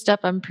mostly do stuff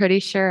I'm pretty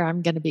sure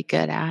I'm going to be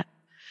good at.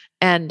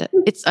 And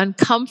it's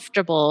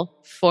uncomfortable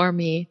for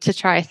me to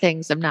try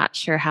things I'm not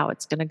sure how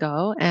it's going to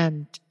go.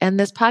 And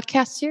this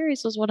podcast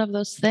series was one of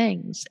those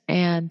things.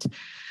 And,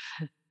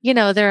 you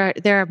know, there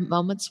are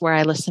moments where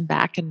I listen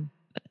back and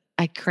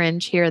I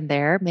cringe here and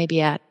there,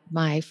 maybe at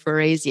my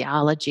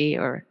phraseology,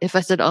 or if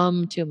I said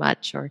too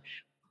much or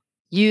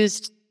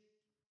used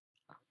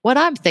what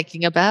I'm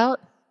thinking about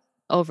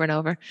over and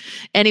over.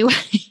 Anyway,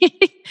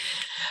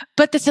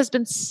 but this has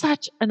been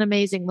such an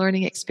amazing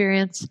learning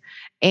experience.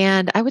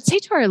 And I would say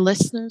to our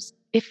listeners,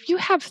 if you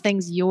have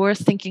things you're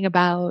thinking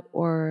about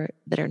or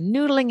that are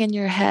noodling in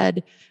your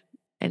head,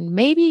 and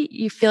maybe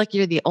you feel like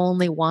you're the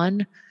only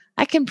one,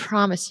 I can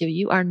promise you,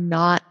 you are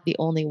not the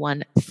only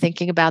one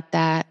thinking about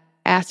that,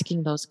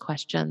 asking those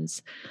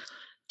questions.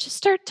 Just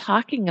start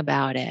talking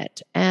about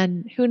it.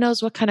 And who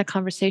knows what kind of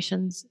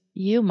conversations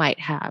you might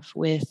have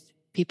with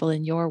people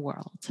in your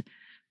world.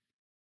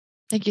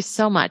 Thank you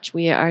so much.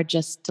 We are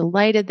just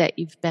delighted that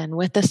you've been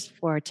with us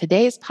for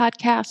today's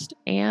podcast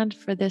and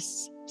for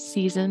this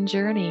season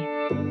journey.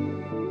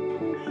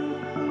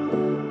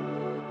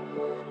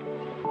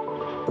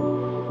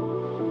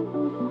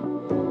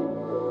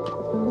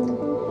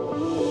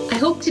 I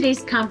hope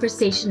today's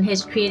conversation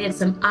has created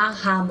some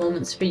aha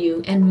moments for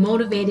you and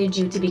motivated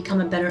you to become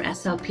a better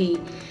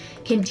SLP,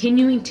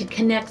 continuing to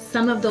connect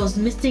some of those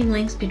missing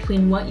links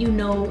between what you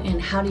know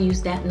and how to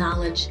use that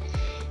knowledge.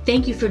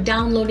 Thank you for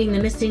downloading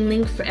the Missing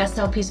Link for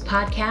SLP's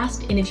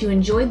podcast. And if you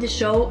enjoyed the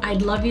show,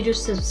 I'd love you to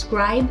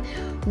subscribe,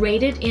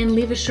 rate it, and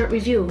leave a short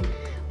review.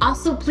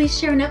 Also, please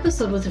share an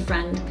episode with a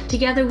friend.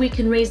 Together we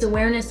can raise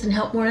awareness and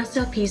help more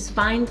SLPs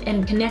find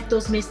and connect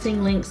those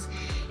missing links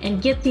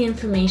and get the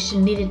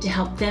information needed to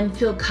help them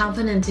feel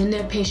confident in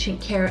their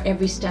patient care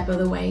every step of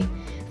the way.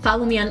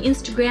 Follow me on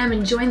Instagram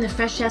and join the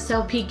Fresh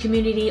SLP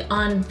community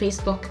on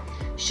Facebook.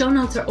 Show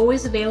notes are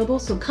always available,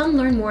 so come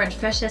learn more at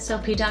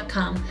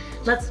freshslp.com.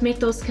 Let's make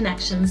those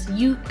connections.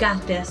 You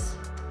got this.